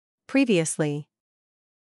Previously,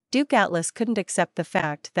 Duke Atlas couldn't accept the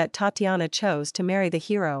fact that Tatiana chose to marry the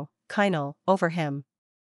hero, Kynal, over him.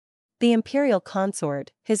 The imperial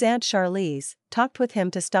consort, his Aunt Charlize, talked with him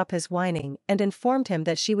to stop his whining and informed him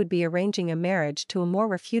that she would be arranging a marriage to a more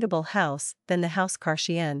reputable house than the House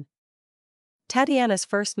Karshien. Tatiana's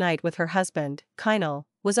first night with her husband, Kynal,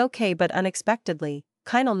 was okay, but unexpectedly,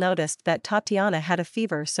 Kynal noticed that Tatiana had a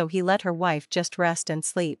fever, so he let her wife just rest and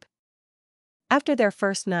sleep. After their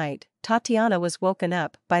first night, Tatiana was woken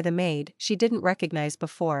up by the maid she didn't recognize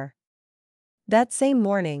before. That same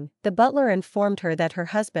morning, the butler informed her that her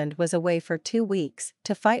husband was away for 2 weeks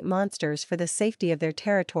to fight monsters for the safety of their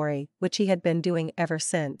territory, which he had been doing ever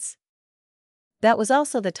since. That was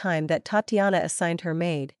also the time that Tatiana assigned her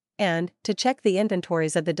maid, and, to check the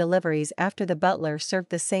inventories of the deliveries after the butler served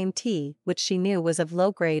the same tea, which she knew was of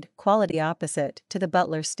low-grade quality opposite to the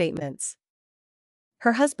butler's statements.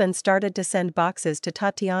 Her husband started to send boxes to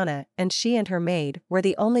Tatiana, and she and her maid were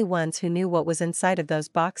the only ones who knew what was inside of those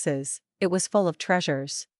boxes. It was full of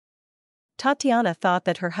treasures. Tatiana thought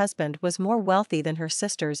that her husband was more wealthy than her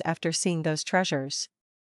sisters after seeing those treasures.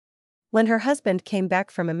 When her husband came back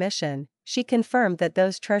from a mission, she confirmed that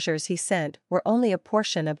those treasures he sent were only a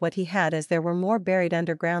portion of what he had, as there were more buried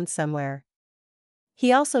underground somewhere.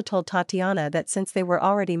 He also told Tatiana that since they were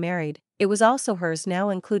already married, it was also hers now,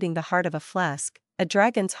 including the heart of a flask, a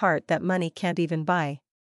dragon's heart that money can't even buy.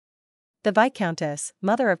 The Viscountess,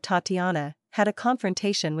 mother of Tatiana, had a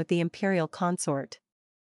confrontation with the imperial consort.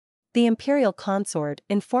 The imperial consort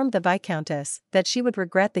informed the Viscountess that she would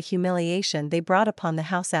regret the humiliation they brought upon the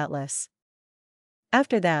House Atlas.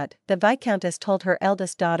 After that, the Viscountess told her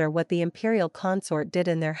eldest daughter what the imperial consort did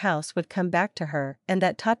in their house would come back to her, and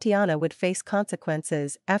that Tatiana would face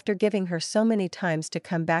consequences after giving her so many times to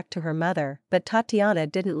come back to her mother, but Tatiana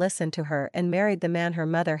didn't listen to her and married the man her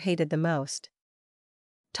mother hated the most.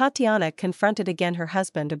 Tatiana confronted again her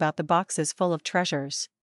husband about the boxes full of treasures.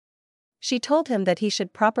 She told him that he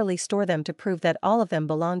should properly store them to prove that all of them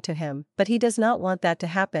belonged to him, but he does not want that to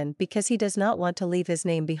happen because he does not want to leave his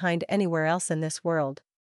name behind anywhere else in this world.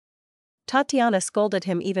 Tatiana scolded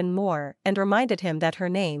him even more and reminded him that her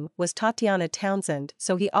name was Tatiana Townsend,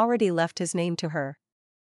 so he already left his name to her.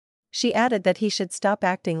 She added that he should stop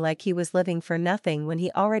acting like he was living for nothing when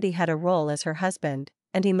he already had a role as her husband,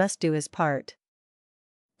 and he must do his part.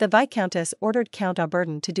 The Viscountess ordered Count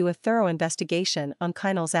Auberton to do a thorough investigation on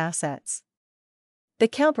Kynal's assets. The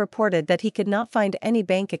Count reported that he could not find any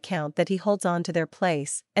bank account that he holds on to their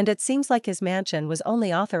place, and it seems like his mansion was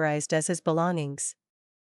only authorized as his belongings.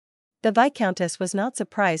 The Viscountess was not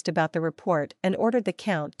surprised about the report and ordered the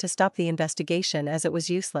Count to stop the investigation as it was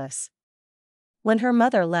useless. When her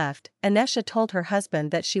mother left, Anesha told her husband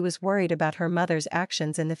that she was worried about her mother's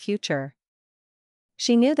actions in the future.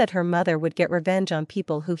 She knew that her mother would get revenge on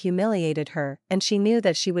people who humiliated her, and she knew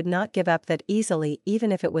that she would not give up that easily,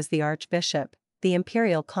 even if it was the Archbishop, the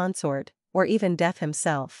imperial consort, or even death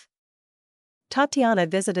himself. Tatiana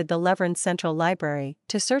visited the Levrin Central Library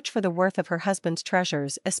to search for the worth of her husband's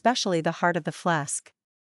treasures, especially the heart of the flask.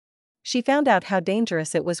 She found out how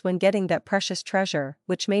dangerous it was when getting that precious treasure,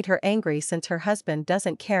 which made her angry since her husband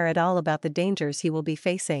doesn't care at all about the dangers he will be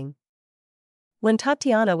facing. When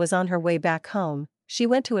Tatiana was on her way back home, she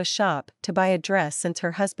went to a shop to buy a dress since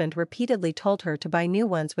her husband repeatedly told her to buy new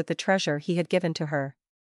ones with the treasure he had given to her.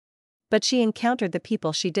 But she encountered the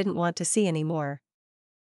people she didn't want to see anymore.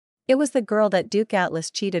 It was the girl that Duke Atlas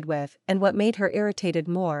cheated with, and what made her irritated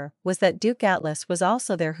more was that Duke Atlas was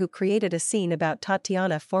also there, who created a scene about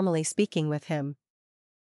Tatiana formally speaking with him.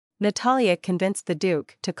 Natalia convinced the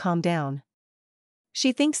Duke to calm down.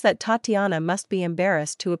 She thinks that Tatiana must be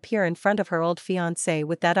embarrassed to appear in front of her old fiance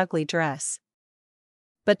with that ugly dress.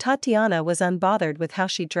 But Tatiana was unbothered with how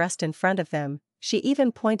she dressed in front of them. She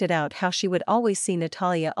even pointed out how she would always see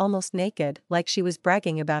Natalia almost naked, like she was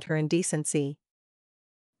bragging about her indecency.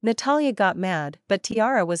 Natalia got mad, but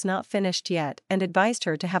Tiara was not finished yet and advised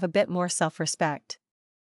her to have a bit more self-respect.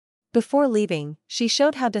 Before leaving, she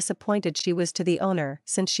showed how disappointed she was to the owner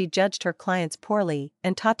since she judged her clients poorly,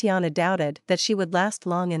 and Tatiana doubted that she would last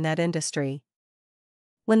long in that industry.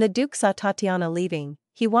 When the Duke saw Tatiana leaving,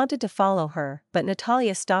 he wanted to follow her, but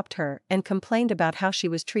Natalia stopped her and complained about how she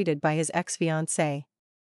was treated by his ex-fiancé.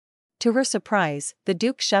 To her surprise, the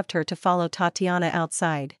Duke shoved her to follow Tatiana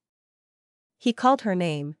outside. He called her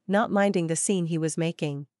name, not minding the scene he was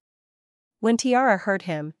making. When Tiara heard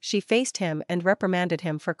him, she faced him and reprimanded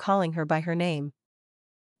him for calling her by her name.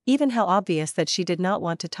 Even how obvious that she did not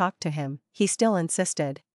want to talk to him, he still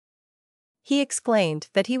insisted. He explained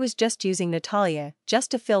that he was just using Natalia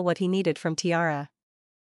just to feel what he needed from Tiara.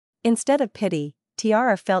 Instead of pity,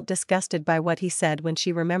 Tiara felt disgusted by what he said when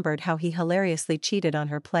she remembered how he hilariously cheated on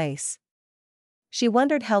her place. She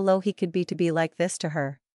wondered how low he could be to be like this to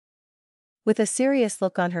her. With a serious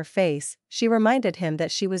look on her face, she reminded him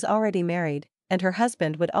that she was already married, and her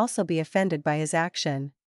husband would also be offended by his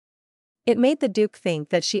action. It made the Duke think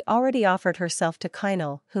that she already offered herself to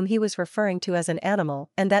Kynal, whom he was referring to as an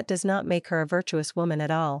animal, and that does not make her a virtuous woman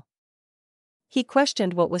at all. He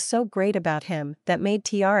questioned what was so great about him that made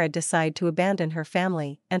Tiara decide to abandon her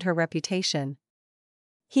family and her reputation.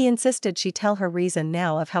 He insisted she tell her reason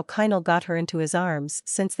now of how Kynal got her into his arms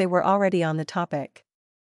since they were already on the topic.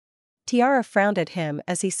 Tiara frowned at him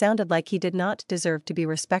as he sounded like he did not deserve to be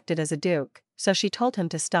respected as a duke, so she told him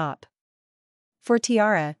to stop. For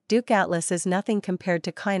Tiara, Duke Atlas is nothing compared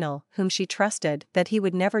to Kynal, whom she trusted that he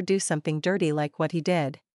would never do something dirty like what he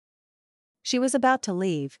did. She was about to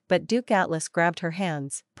leave, but Duke Atlas grabbed her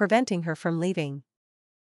hands, preventing her from leaving.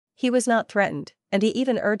 He was not threatened, and he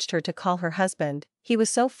even urged her to call her husband. He was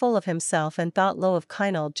so full of himself and thought low of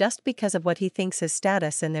Kynal just because of what he thinks his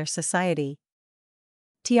status in their society.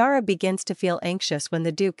 Tiara begins to feel anxious when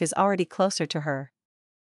the Duke is already closer to her.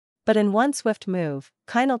 But in one swift move,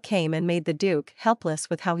 Kynal came and made the Duke helpless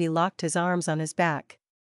with how he locked his arms on his back.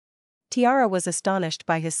 Tiara was astonished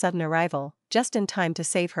by his sudden arrival, just in time to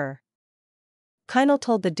save her. Kynal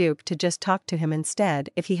told the Duke to just talk to him instead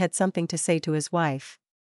if he had something to say to his wife.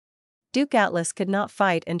 Duke Atlas could not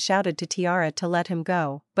fight and shouted to Tiara to let him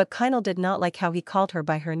go, but Kynal did not like how he called her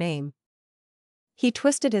by her name. He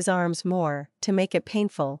twisted his arms more, to make it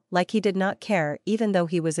painful, like he did not care even though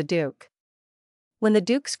he was a duke. When the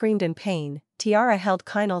Duke screamed in pain, Tiara held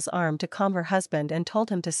Kynal's arm to calm her husband and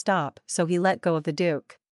told him to stop, so he let go of the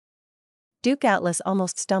Duke. Duke Atlas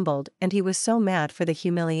almost stumbled, and he was so mad for the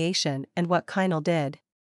humiliation and what Kynal did.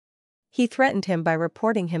 He threatened him by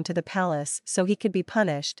reporting him to the palace so he could be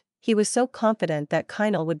punished. He was so confident that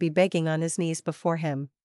Kynal would be begging on his knees before him.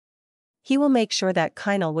 He will make sure that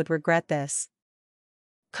Kynal would regret this.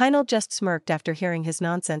 Kynal just smirked after hearing his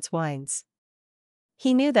nonsense whines.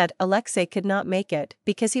 He knew that Alexei could not make it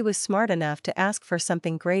because he was smart enough to ask for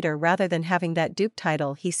something greater rather than having that duke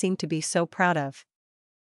title he seemed to be so proud of.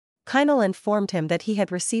 Kynal informed him that he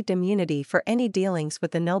had received immunity for any dealings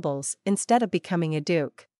with the nobles instead of becoming a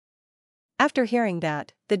duke. After hearing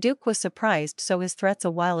that, the Duke was surprised, so his threats a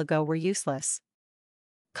while ago were useless.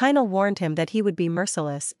 Kynal warned him that he would be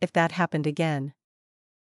merciless if that happened again.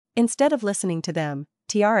 Instead of listening to them,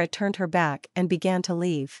 Tiara turned her back and began to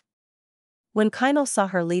leave. When Kynal saw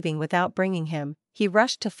her leaving without bringing him, he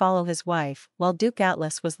rushed to follow his wife, while Duke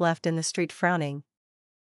Atlas was left in the street frowning.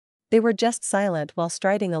 They were just silent while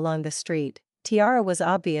striding along the street. Tiara was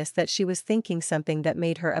obvious that she was thinking something that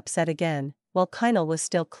made her upset again, while Kynal was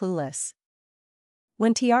still clueless.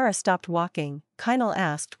 When Tiara stopped walking, Kynal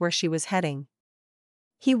asked where she was heading.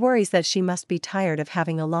 He worries that she must be tired of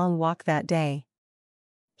having a long walk that day.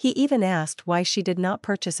 He even asked why she did not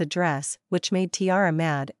purchase a dress, which made Tiara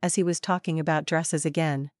mad as he was talking about dresses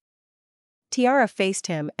again. Tiara faced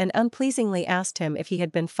him and unpleasingly asked him if he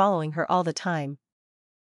had been following her all the time.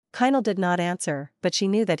 Kynal did not answer, but she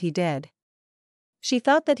knew that he did. She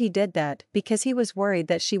thought that he did that because he was worried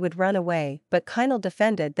that she would run away, but Kynal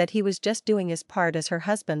defended that he was just doing his part as her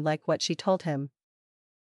husband, like what she told him.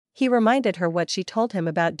 He reminded her what she told him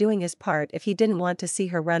about doing his part if he didn't want to see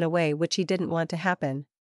her run away, which he didn't want to happen.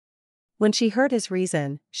 When she heard his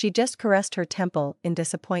reason, she just caressed her temple in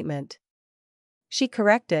disappointment. She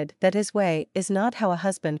corrected that his way is not how a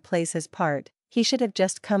husband plays his part. He should have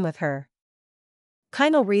just come with her.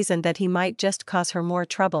 Kynal reasoned that he might just cause her more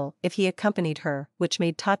trouble if he accompanied her, which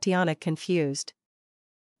made Tatiana confused.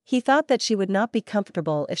 He thought that she would not be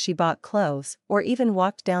comfortable if she bought clothes, or even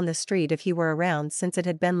walked down the street if he were around, since it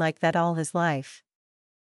had been like that all his life.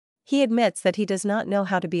 He admits that he does not know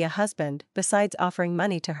how to be a husband, besides offering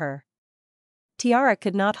money to her. Tiara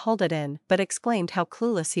could not hold it in, but exclaimed how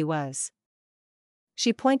clueless he was.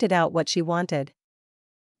 She pointed out what she wanted.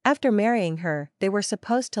 After marrying her, they were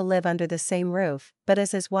supposed to live under the same roof, but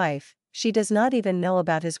as his wife, she does not even know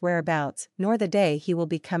about his whereabouts, nor the day he will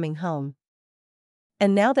be coming home.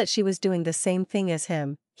 And now that she was doing the same thing as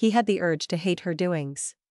him, he had the urge to hate her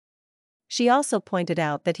doings. She also pointed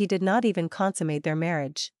out that he did not even consummate their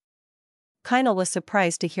marriage. Kynal was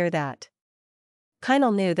surprised to hear that.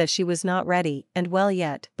 Kynal knew that she was not ready and well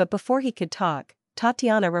yet, but before he could talk,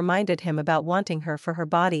 Tatiana reminded him about wanting her for her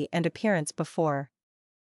body and appearance before.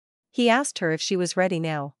 He asked her if she was ready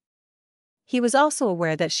now. He was also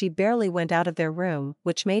aware that she barely went out of their room,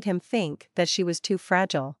 which made him think that she was too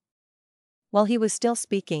fragile. While he was still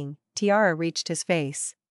speaking, Tiara reached his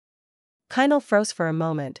face. Kainal froze for a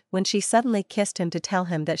moment when she suddenly kissed him to tell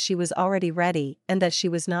him that she was already ready and that she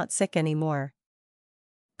was not sick anymore.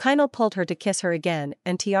 Kainal pulled her to kiss her again,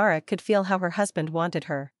 and Tiara could feel how her husband wanted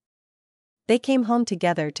her. They came home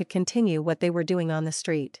together to continue what they were doing on the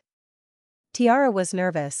street. Tiara was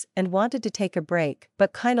nervous and wanted to take a break,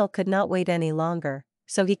 but Kainal could not wait any longer,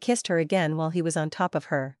 so he kissed her again while he was on top of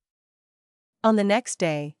her. On the next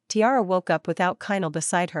day, Tiara woke up without Kainal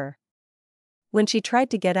beside her. When she tried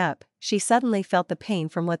to get up, she suddenly felt the pain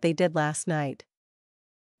from what they did last night.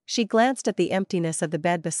 She glanced at the emptiness of the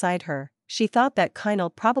bed beside her. She thought that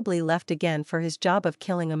Kainal probably left again for his job of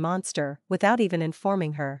killing a monster without even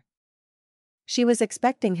informing her. She was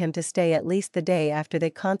expecting him to stay at least the day after they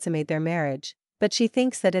consummate their marriage, but she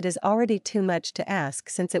thinks that it is already too much to ask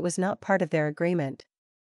since it was not part of their agreement.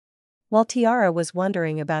 While Tiara was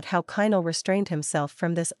wondering about how Kainal restrained himself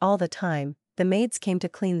from this all the time, the maids came to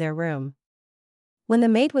clean their room. When the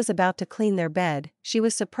maid was about to clean their bed, she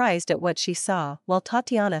was surprised at what she saw, while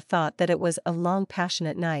Tatiana thought that it was a long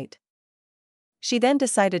passionate night. She then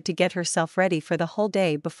decided to get herself ready for the whole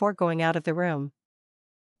day before going out of the room.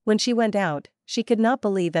 When she went out, she could not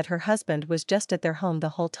believe that her husband was just at their home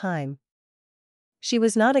the whole time. She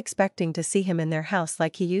was not expecting to see him in their house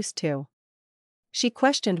like he used to. She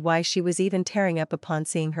questioned why she was even tearing up upon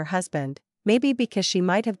seeing her husband, maybe because she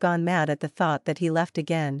might have gone mad at the thought that he left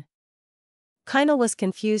again. Kainal was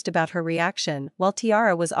confused about her reaction, while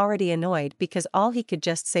Tiara was already annoyed because all he could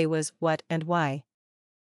just say was what and why.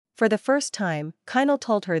 For the first time, Kainal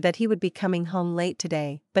told her that he would be coming home late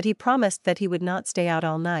today, but he promised that he would not stay out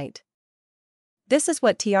all night. This is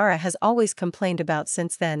what Tiara has always complained about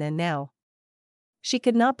since then, and now she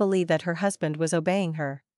could not believe that her husband was obeying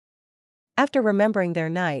her. After remembering their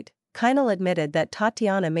night, Kainal admitted that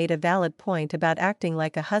Tatiana made a valid point about acting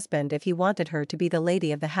like a husband if he wanted her to be the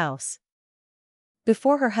lady of the house.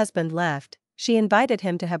 Before her husband left, she invited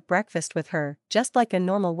him to have breakfast with her, just like a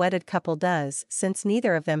normal wedded couple does, since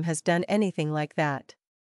neither of them has done anything like that.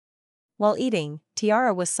 While eating,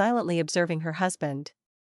 Tiara was silently observing her husband.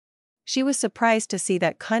 She was surprised to see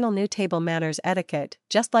that Kainal knew table manners etiquette,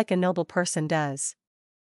 just like a noble person does.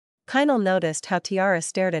 Kainal noticed how Tiara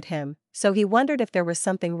stared at him, so he wondered if there was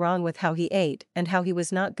something wrong with how he ate and how he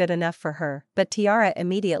was not good enough for her, but Tiara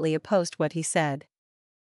immediately opposed what he said.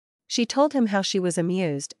 She told him how she was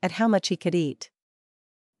amused at how much he could eat.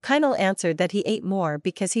 Kainal answered that he ate more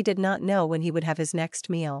because he did not know when he would have his next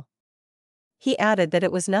meal. He added that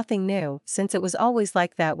it was nothing new since it was always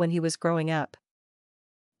like that when he was growing up.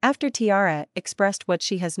 After Tiara expressed what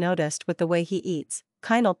she has noticed with the way he eats,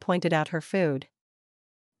 Kainal pointed out her food.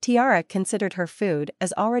 Tiara considered her food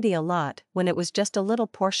as already a lot when it was just a little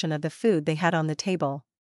portion of the food they had on the table.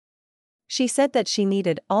 She said that she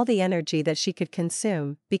needed all the energy that she could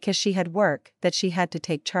consume because she had work that she had to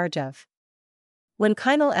take charge of. When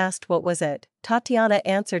Kainal asked what was it, Tatiana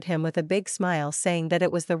answered him with a big smile, saying that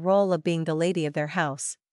it was the role of being the lady of their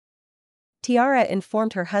house. Tiara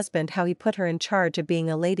informed her husband how he put her in charge of being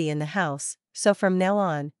a lady in the house, so from now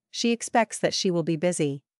on, she expects that she will be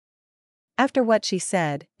busy. After what she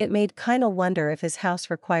said, it made Kainal wonder if his house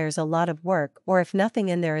requires a lot of work or if nothing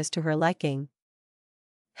in there is to her liking.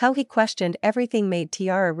 How he questioned everything made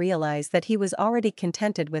Tiara realize that he was already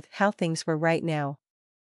contented with how things were right now.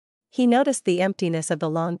 He noticed the emptiness of the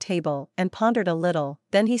long table and pondered a little,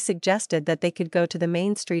 then he suggested that they could go to the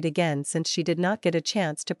main street again since she did not get a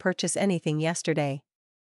chance to purchase anything yesterday.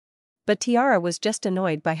 But Tiara was just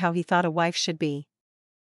annoyed by how he thought a wife should be.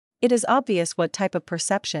 It is obvious what type of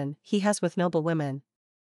perception he has with noble women.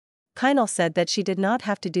 Kainal said that she did not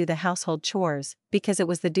have to do the household chores because it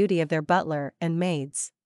was the duty of their butler and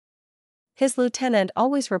maids. His lieutenant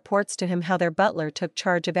always reports to him how their butler took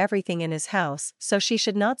charge of everything in his house, so she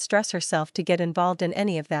should not stress herself to get involved in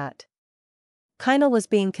any of that. Kainal was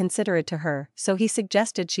being considerate to her, so he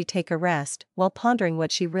suggested she take a rest while pondering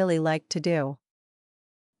what she really liked to do.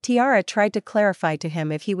 Tiara tried to clarify to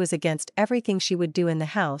him if he was against everything she would do in the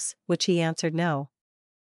house, which he answered no.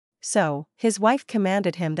 So, his wife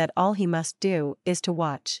commanded him that all he must do is to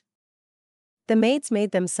watch. The maids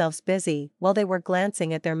made themselves busy while they were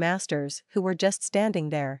glancing at their masters, who were just standing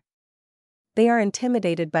there. They are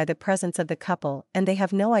intimidated by the presence of the couple and they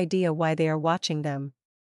have no idea why they are watching them.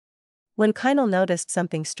 When Kainal noticed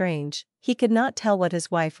something strange, he could not tell what his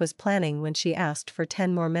wife was planning when she asked for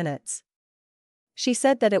 10 more minutes. She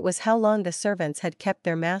said that it was how long the servants had kept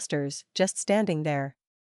their masters just standing there.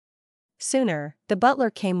 Sooner, the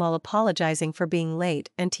butler came while apologizing for being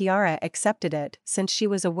late, and Tiara accepted it since she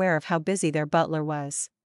was aware of how busy their butler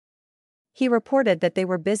was. He reported that they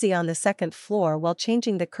were busy on the second floor while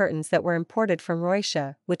changing the curtains that were imported from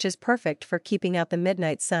Russia, which is perfect for keeping out the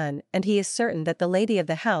midnight sun, and he is certain that the lady of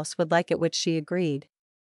the house would like it, which she agreed.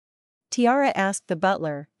 Tiara asked the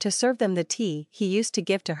butler to serve them the tea he used to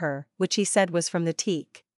give to her, which he said was from the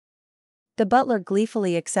teak. The butler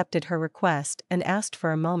gleefully accepted her request and asked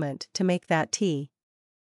for a moment to make that tea.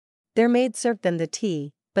 Their maid served them the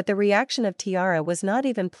tea, but the reaction of Tiara was not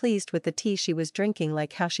even pleased with the tea she was drinking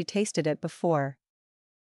like how she tasted it before.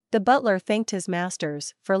 The butler thanked his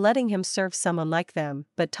masters for letting him serve someone like them,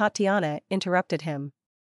 but Tatiana interrupted him.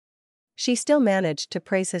 She still managed to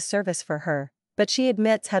praise his service for her, but she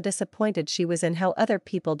admits how disappointed she was in how other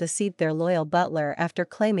people deceived their loyal butler after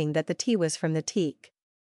claiming that the tea was from the teak.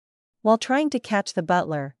 While trying to catch the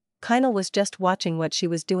butler, Kynal was just watching what she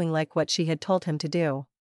was doing, like what she had told him to do.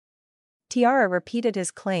 Tiara repeated his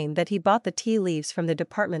claim that he bought the tea leaves from the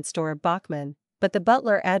department store of Bachman, but the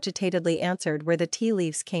butler agitatedly answered where the tea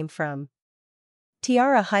leaves came from.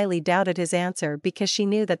 Tiara highly doubted his answer because she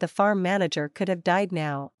knew that the farm manager could have died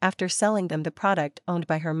now after selling them the product owned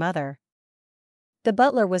by her mother. The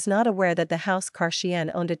butler was not aware that the house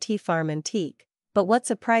Karshien owned a tea farm in Teak, but what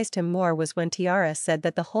surprised him more was when Tiara said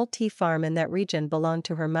that the whole tea farm in that region belonged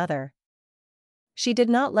to her mother. She did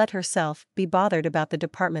not let herself be bothered about the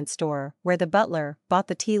department store where the butler bought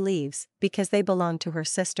the tea leaves because they belonged to her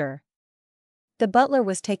sister. The butler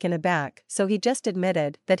was taken aback, so he just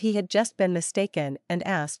admitted that he had just been mistaken and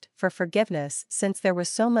asked for forgiveness since there was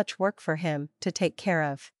so much work for him to take care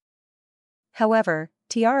of. However,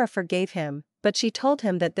 Tiara forgave him, but she told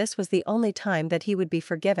him that this was the only time that he would be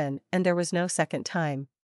forgiven and there was no second time.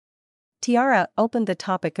 Tiara opened the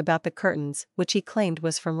topic about the curtains, which he claimed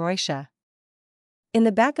was from Russia. In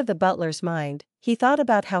the back of the butler's mind, he thought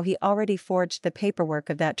about how he already forged the paperwork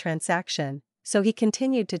of that transaction, so he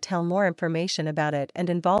continued to tell more information about it and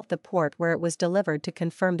involved the port where it was delivered to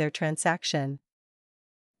confirm their transaction.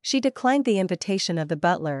 She declined the invitation of the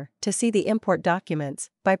butler to see the import documents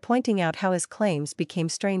by pointing out how his claims became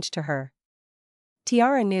strange to her.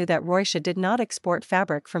 Tiara knew that Russia did not export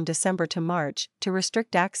fabric from December to March to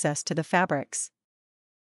restrict access to the fabrics.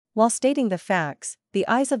 While stating the facts, the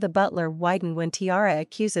eyes of the butler widen when Tiara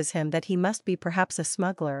accuses him that he must be perhaps a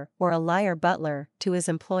smuggler or a liar butler to his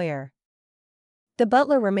employer. The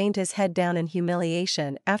butler remained his head down in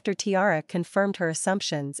humiliation after Tiara confirmed her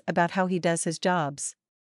assumptions about how he does his jobs.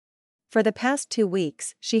 For the past 2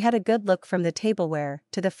 weeks, she had a good look from the tableware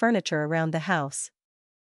to the furniture around the house.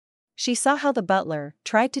 She saw how the butler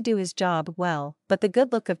tried to do his job well, but the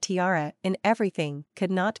good look of Tiara in everything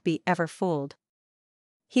could not be ever fooled.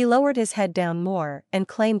 He lowered his head down more and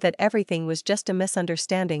claimed that everything was just a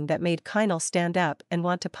misunderstanding that made Kynal stand up and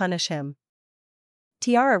want to punish him.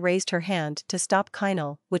 Tiara raised her hand to stop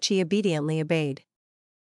Kynal, which he obediently obeyed.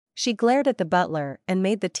 She glared at the butler and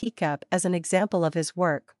made the teacup as an example of his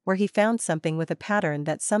work, where he found something with a pattern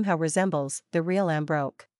that somehow resembles the real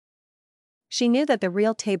Ambroque. She knew that the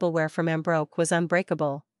real tableware from Ambroque was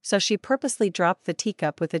unbreakable, so she purposely dropped the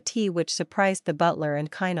teacup with the tea, which surprised the butler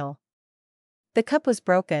and Kynal. The cup was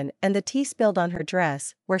broken and the tea spilled on her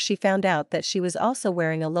dress, where she found out that she was also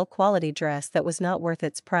wearing a low-quality dress that was not worth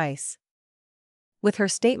its price. With her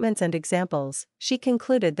statements and examples, she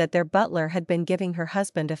concluded that their butler had been giving her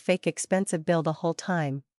husband a fake expensive bill the whole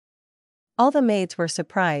time. All the maids were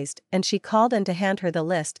surprised, and she called in to hand her the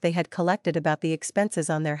list they had collected about the expenses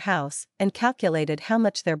on their house and calculated how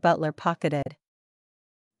much their butler pocketed.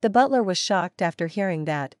 The butler was shocked after hearing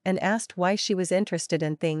that and asked why she was interested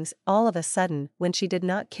in things all of a sudden when she did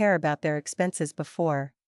not care about their expenses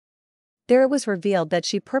before. There it was revealed that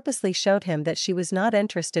she purposely showed him that she was not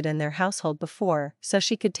interested in their household before so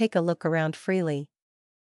she could take a look around freely.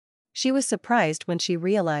 She was surprised when she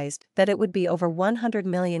realized that it would be over 100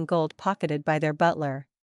 million gold pocketed by their butler.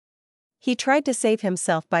 He tried to save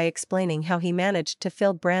himself by explaining how he managed to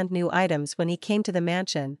fill brand new items when he came to the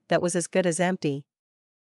mansion that was as good as empty.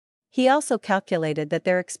 He also calculated that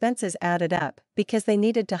their expenses added up because they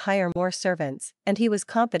needed to hire more servants, and he was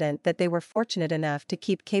confident that they were fortunate enough to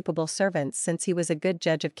keep capable servants since he was a good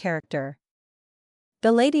judge of character.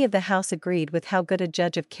 The lady of the house agreed with how good a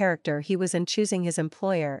judge of character he was in choosing his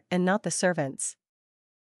employer and not the servants.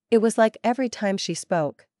 It was like every time she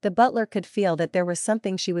spoke, the butler could feel that there was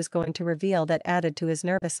something she was going to reveal that added to his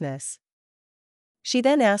nervousness. She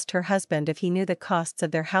then asked her husband if he knew the costs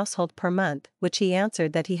of their household per month, which he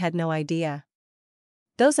answered that he had no idea.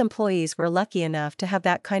 Those employees were lucky enough to have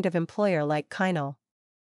that kind of employer like Kynal.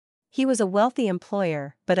 He was a wealthy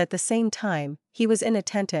employer, but at the same time, he was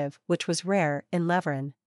inattentive, which was rare in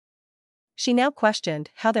Levrin. She now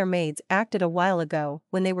questioned how their maids acted a while ago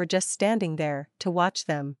when they were just standing there to watch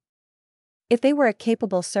them. If they were a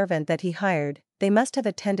capable servant that he hired, they must have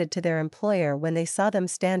attended to their employer when they saw them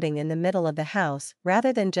standing in the middle of the house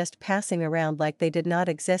rather than just passing around like they did not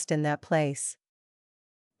exist in that place.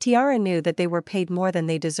 Tiara knew that they were paid more than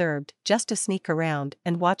they deserved just to sneak around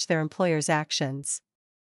and watch their employer's actions.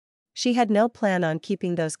 She had no plan on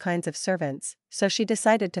keeping those kinds of servants, so she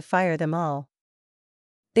decided to fire them all.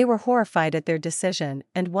 They were horrified at their decision,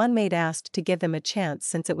 and one maid asked to give them a chance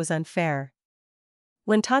since it was unfair.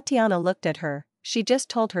 When Tatiana looked at her, she just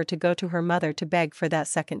told her to go to her mother to beg for that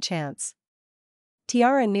second chance.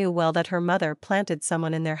 Tiara knew well that her mother planted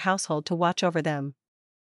someone in their household to watch over them.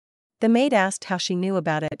 The maid asked how she knew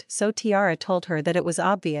about it, so Tiara told her that it was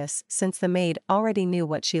obvious since the maid already knew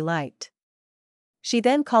what she liked. She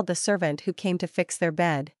then called the servant who came to fix their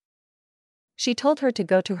bed. She told her to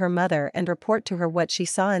go to her mother and report to her what she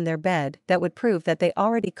saw in their bed that would prove that they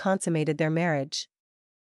already consummated their marriage.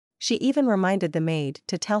 She even reminded the maid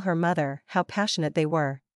to tell her mother how passionate they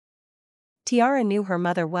were. Tiara knew her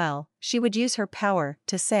mother well, she would use her power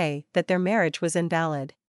to say that their marriage was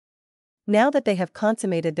invalid. Now that they have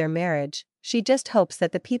consummated their marriage, she just hopes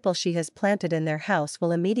that the people she has planted in their house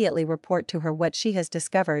will immediately report to her what she has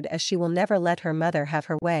discovered, as she will never let her mother have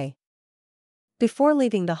her way. Before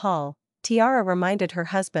leaving the hall, Tiara reminded her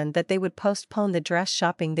husband that they would postpone the dress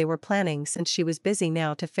shopping they were planning since she was busy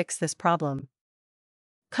now to fix this problem.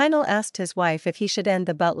 Kynal asked his wife if he should end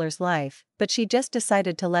the butler's life, but she just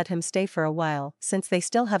decided to let him stay for a while since they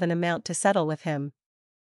still have an amount to settle with him.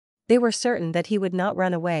 They were certain that he would not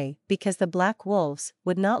run away because the Black Wolves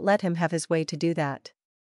would not let him have his way to do that.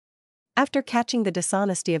 After catching the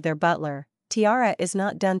dishonesty of their butler, Tiara is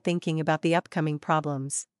not done thinking about the upcoming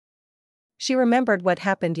problems. She remembered what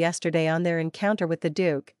happened yesterday on their encounter with the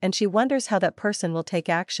Duke, and she wonders how that person will take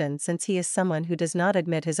action since he is someone who does not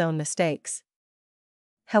admit his own mistakes.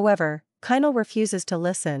 However, Kynal refuses to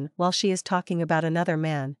listen while she is talking about another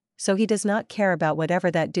man, so he does not care about whatever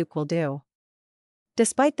that Duke will do.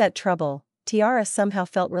 Despite that trouble, Tiara somehow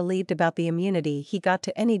felt relieved about the immunity he got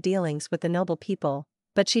to any dealings with the noble people,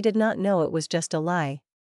 but she did not know it was just a lie.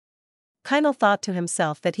 Kynal thought to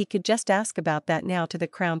himself that he could just ask about that now to the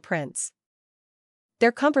Crown Prince.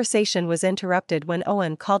 Their conversation was interrupted when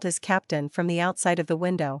Owen called his captain from the outside of the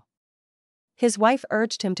window. His wife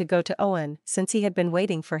urged him to go to Owen since he had been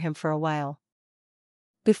waiting for him for a while.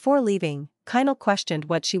 Before leaving, Kynal questioned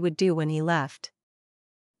what she would do when he left.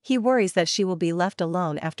 He worries that she will be left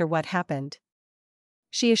alone after what happened.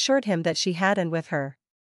 She assured him that she had Anne with her.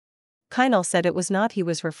 Kynal said it was not he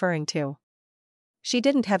was referring to. She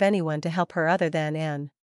didn't have anyone to help her other than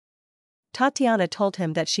Anne. Tatiana told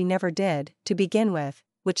him that she never did, to begin with,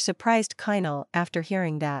 which surprised Kynal after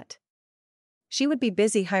hearing that. She would be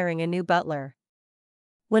busy hiring a new butler.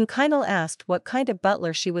 When Kynal asked what kind of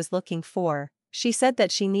butler she was looking for, she said that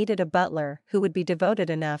she needed a butler who would be devoted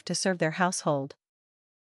enough to serve their household.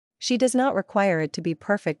 She does not require it to be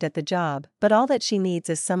perfect at the job, but all that she needs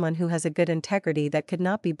is someone who has a good integrity that could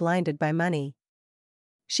not be blinded by money.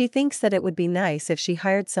 She thinks that it would be nice if she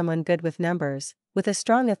hired someone good with numbers, with a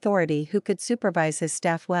strong authority who could supervise his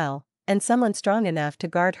staff well, and someone strong enough to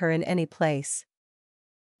guard her in any place.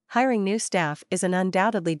 Hiring new staff is an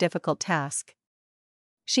undoubtedly difficult task.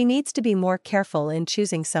 She needs to be more careful in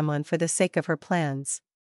choosing someone for the sake of her plans.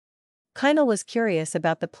 Kynal was curious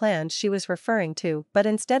about the plans she was referring to, but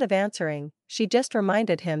instead of answering, she just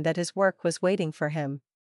reminded him that his work was waiting for him.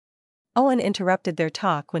 Owen interrupted their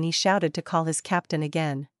talk when he shouted to call his captain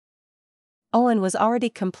again. Owen was already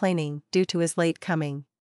complaining due to his late coming.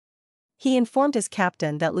 He informed his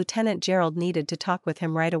captain that Lieutenant Gerald needed to talk with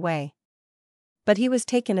him right away. But he was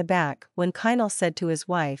taken aback when Kynal said to his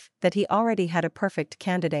wife that he already had a perfect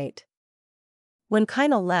candidate. When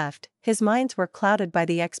Kynal left, his minds were clouded by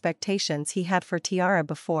the expectations he had for Tiara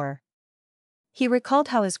before. He recalled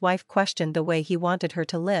how his wife questioned the way he wanted her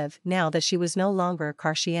to live now that she was no longer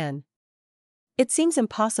Karshien. It seems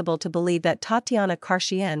impossible to believe that Tatiana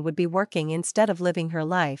Karshien would be working instead of living her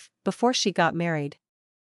life before she got married.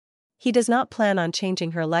 He does not plan on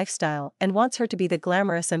changing her lifestyle and wants her to be the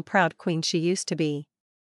glamorous and proud queen she used to be.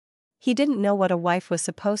 He didn't know what a wife was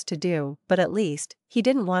supposed to do, but at least, he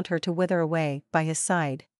didn't want her to wither away by his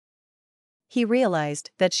side. He realized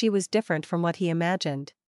that she was different from what he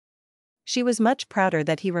imagined. She was much prouder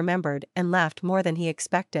than he remembered and laughed more than he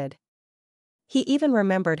expected. He even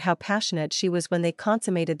remembered how passionate she was when they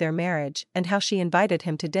consummated their marriage and how she invited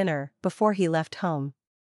him to dinner before he left home.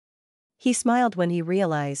 He smiled when he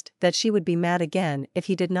realized that she would be mad again if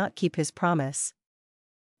he did not keep his promise.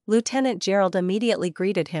 Lieutenant Gerald immediately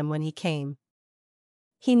greeted him when he came.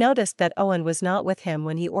 He noticed that Owen was not with him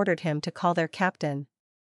when he ordered him to call their captain.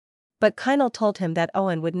 But Kynal told him that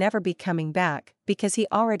Owen would never be coming back because he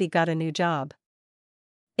already got a new job.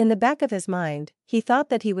 In the back of his mind, he thought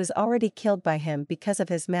that he was already killed by him because of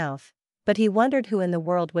his mouth, but he wondered who in the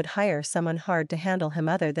world would hire someone hard to handle him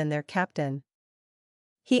other than their captain.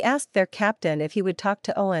 He asked their captain if he would talk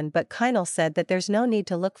to Owen, but Kynal said that there's no need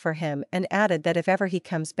to look for him and added that if ever he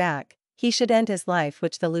comes back, he should end his life,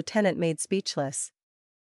 which the lieutenant made speechless.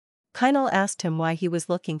 Kynal asked him why he was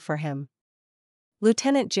looking for him.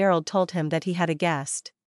 Lieutenant Gerald told him that he had a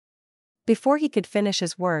guest. Before he could finish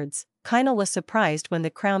his words, Kynal was surprised when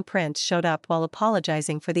the Crown Prince showed up while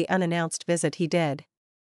apologizing for the unannounced visit he did.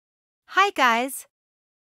 Hi guys!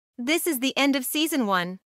 This is the end of Season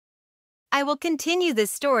 1. I will continue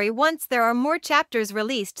this story once there are more chapters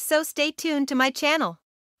released, so stay tuned to my channel.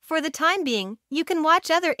 For the time being, you can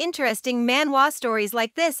watch other interesting manhwa stories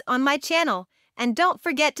like this on my channel, and don't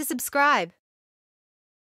forget to subscribe.